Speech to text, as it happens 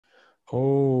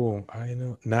Oh, I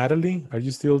know. Natalie, are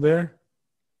you still there?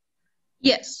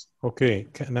 Yes. Okay,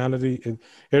 Natalie,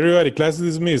 everybody, class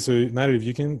is dismissed. So Natalie, if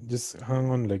you can just hang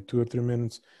on like 2 or 3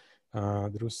 minutes.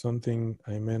 There was something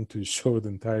I meant to show the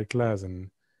entire class and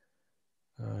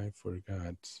I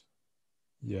forgot.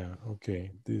 Yeah,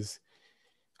 okay.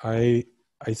 I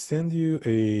sent you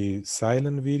a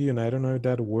silent video and I don't know if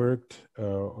that worked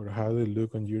or how they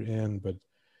look on your end, but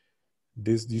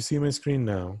this, do you see my screen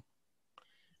now?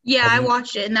 Yeah, Have I you,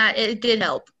 watched it and that it did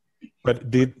help. but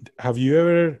have you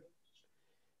ever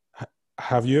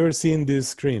seen this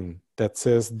screen that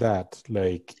says that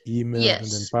like email and then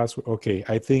Yes. password? Okay,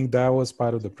 I think that was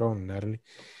part of the problem, Natalie.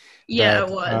 Yeah, That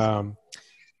it was.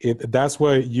 that's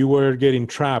why you were getting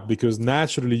trapped because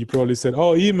naturally you probably said,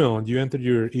 "Oh, email." And you entered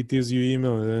your ETSU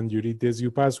email and then your ETSU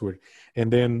password,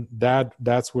 and then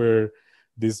that's where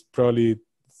this probably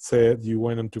said you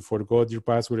went on to forgot your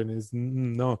password, and it's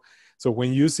no. So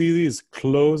when you see this,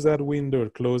 close that window,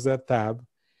 close that tab,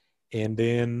 and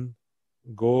then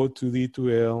go to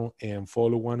D2L and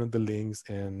follow one of the links,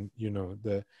 and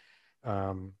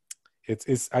um,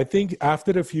 it's I think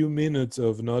after a few minutes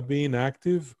of not being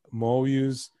active,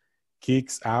 Mobius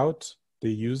kicks out the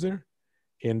user,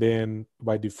 and then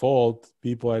by default,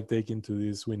 people are taken to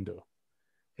this window.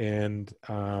 And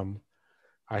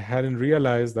I hadn't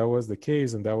realized that was the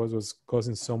case, and that was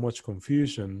causing so much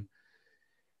confusion.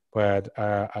 But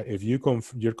if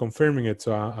you're confirming it,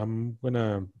 so I'm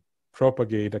gonna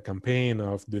propagate a campaign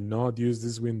of do not use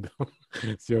this window.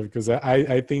 So because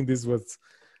I think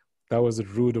that was the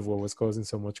root of what was causing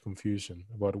so much confusion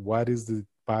about what is the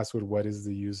password, what is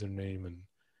the username, and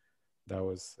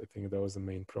I think that was the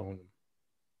main problem.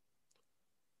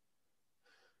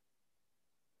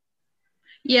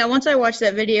 Yeah, once I watched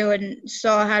that video and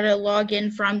saw how to log in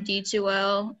from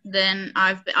D2L, then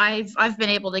I've been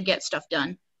able to get stuff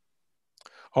done.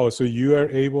 Oh, so you are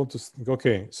able to,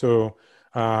 okay. So,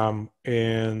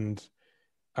 and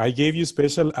I gave you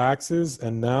special access,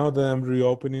 and now that I'm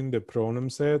reopening the program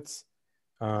sets,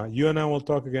 you and I will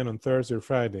talk again on Thursday or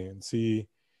Friday and see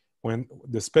when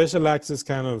the special access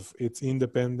it's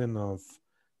independent of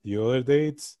the other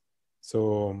dates.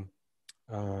 So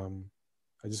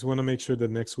I just want to make sure that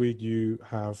next week you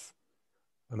have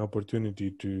an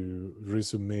opportunity to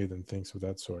resubmit and things of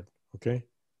that sort. Okay.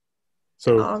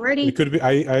 So it Already. could be,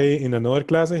 I in another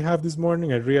class I have this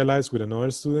morning, I realized with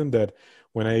another student that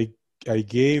when I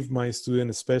gave my student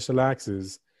a special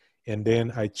access and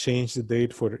then I changed the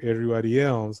date for everybody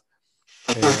else,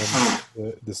 and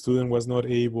the student was not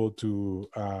able to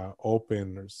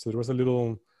open. So there was a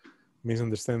little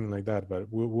misunderstanding like that, but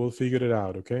we'll figure it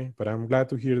out, okay? But I'm glad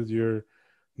to hear that you're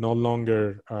no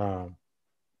longer,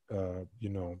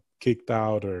 kicked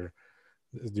out, or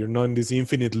you're not in this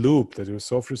infinite loop that was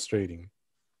so frustrating.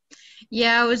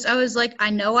 Yeah, I was like, I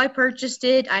know I purchased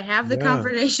it. I have the Yeah,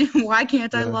 confirmation. Why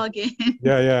can't I yeah, log in?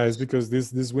 yeah. It's because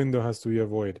this window has to be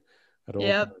avoided at all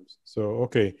Yep. times. So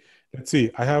okay, let's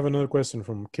see. I have another question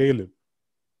from Caleb.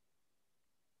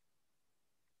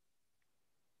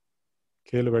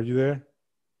 Caleb, are you there?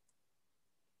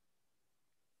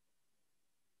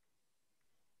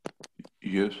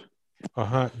 Yes.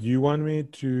 You want me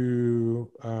to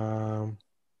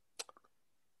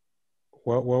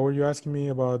what were you asking me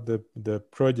about the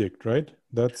project, right?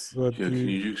 That's what Yeah, can you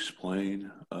you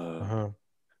explain uh-huh.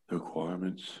 the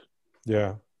requirements?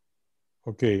 Yeah.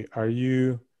 Okay.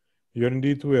 You're in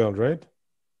D2L, right?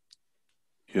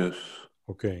 Yes.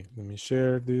 Okay, let me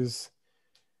share this.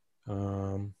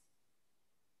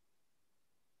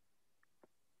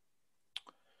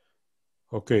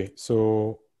 Okay,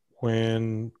 so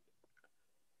when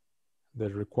the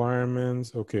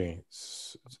requirements, okay,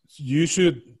 you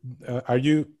should, are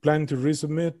you planning to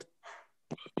resubmit?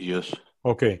 Yes.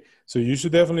 Okay, so you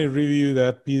should definitely review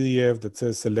that PDF that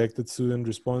says selected student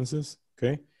responses,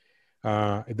 okay?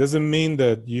 It doesn't mean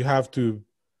that you have to,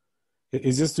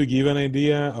 it's just to give an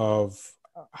idea of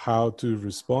how to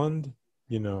respond.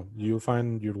 You'll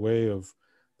find your way of,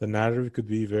 the narrative could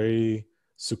be very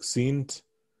succinct,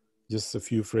 just a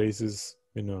few phrases,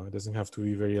 it doesn't have to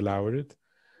be very elaborate.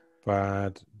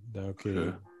 But okay,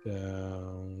 Okay.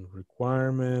 the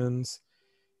requirements,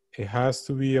 it has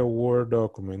to be a Word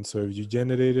document. So if you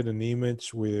generated an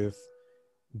image with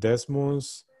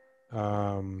Desmos,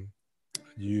 um,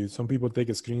 some people take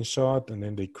a screenshot and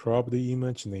then they crop the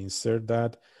image and they insert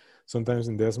that. Sometimes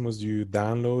in Desmos you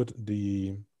download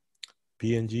the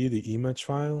PNG, the image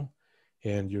file,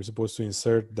 and you're supposed to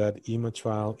insert that image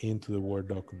file into the Word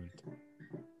document.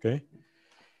 Okay.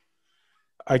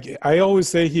 I always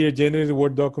say here, generate a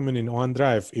Word document in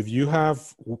OneDrive. If you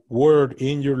have Word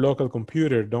in your local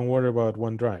computer, don't worry about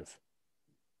OneDrive.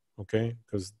 okay?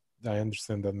 Because I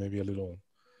understand that may be a little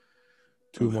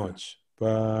too Okay. much.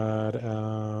 But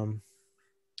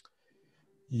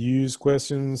use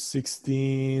questions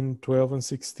 16, 12, and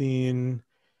 16.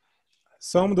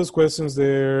 Some of those questions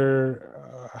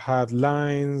there had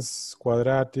lines,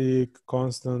 quadratic,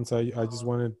 constants. I just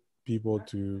wanted people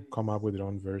to come up with their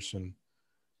own version.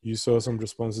 You saw some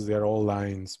responses, they're all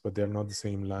lines, but they're not the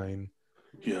same line.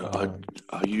 Yeah,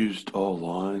 I used all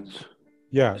lines.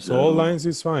 Yeah, so all lines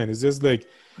is fine. It's just like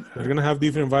they're Okay. gonna have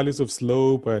different values of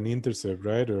slope and intercept,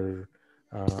 right? Or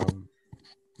I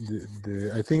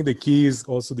think the key is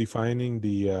also defining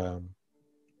the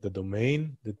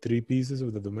domain, the three pieces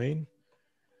of the domain.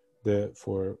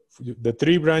 The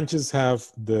three branches have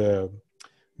the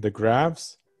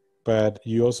graphs, but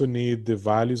you also need the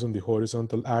values on the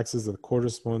horizontal axis that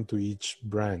correspond to each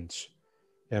branch,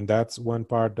 and that's one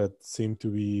part that seemed to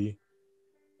be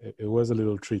it was a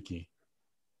little tricky.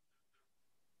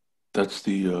 That's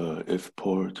the if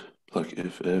part, like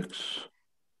if x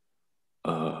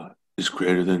is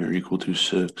greater than or equal to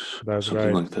 6. That's something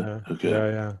right. like that. Yeah. Okay.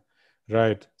 Yeah.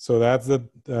 Right. So that's the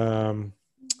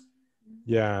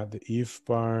yeah, the if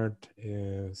part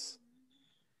is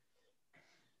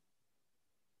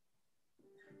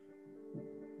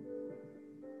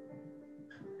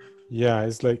yeah,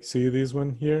 it's like, see this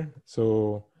one here?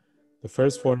 So the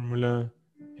first formula,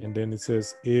 and then it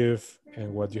says if,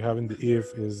 and what you have in the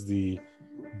if is the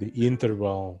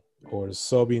interval or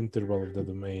sub-interval of the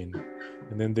domain.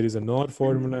 And then there is another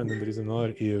formula, and then there is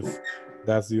another if.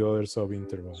 That's the other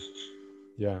sub-interval.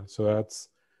 Yeah, so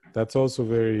that's also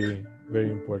very,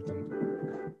 very important.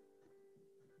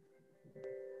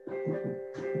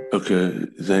 Okay,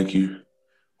 thank you.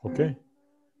 Okay.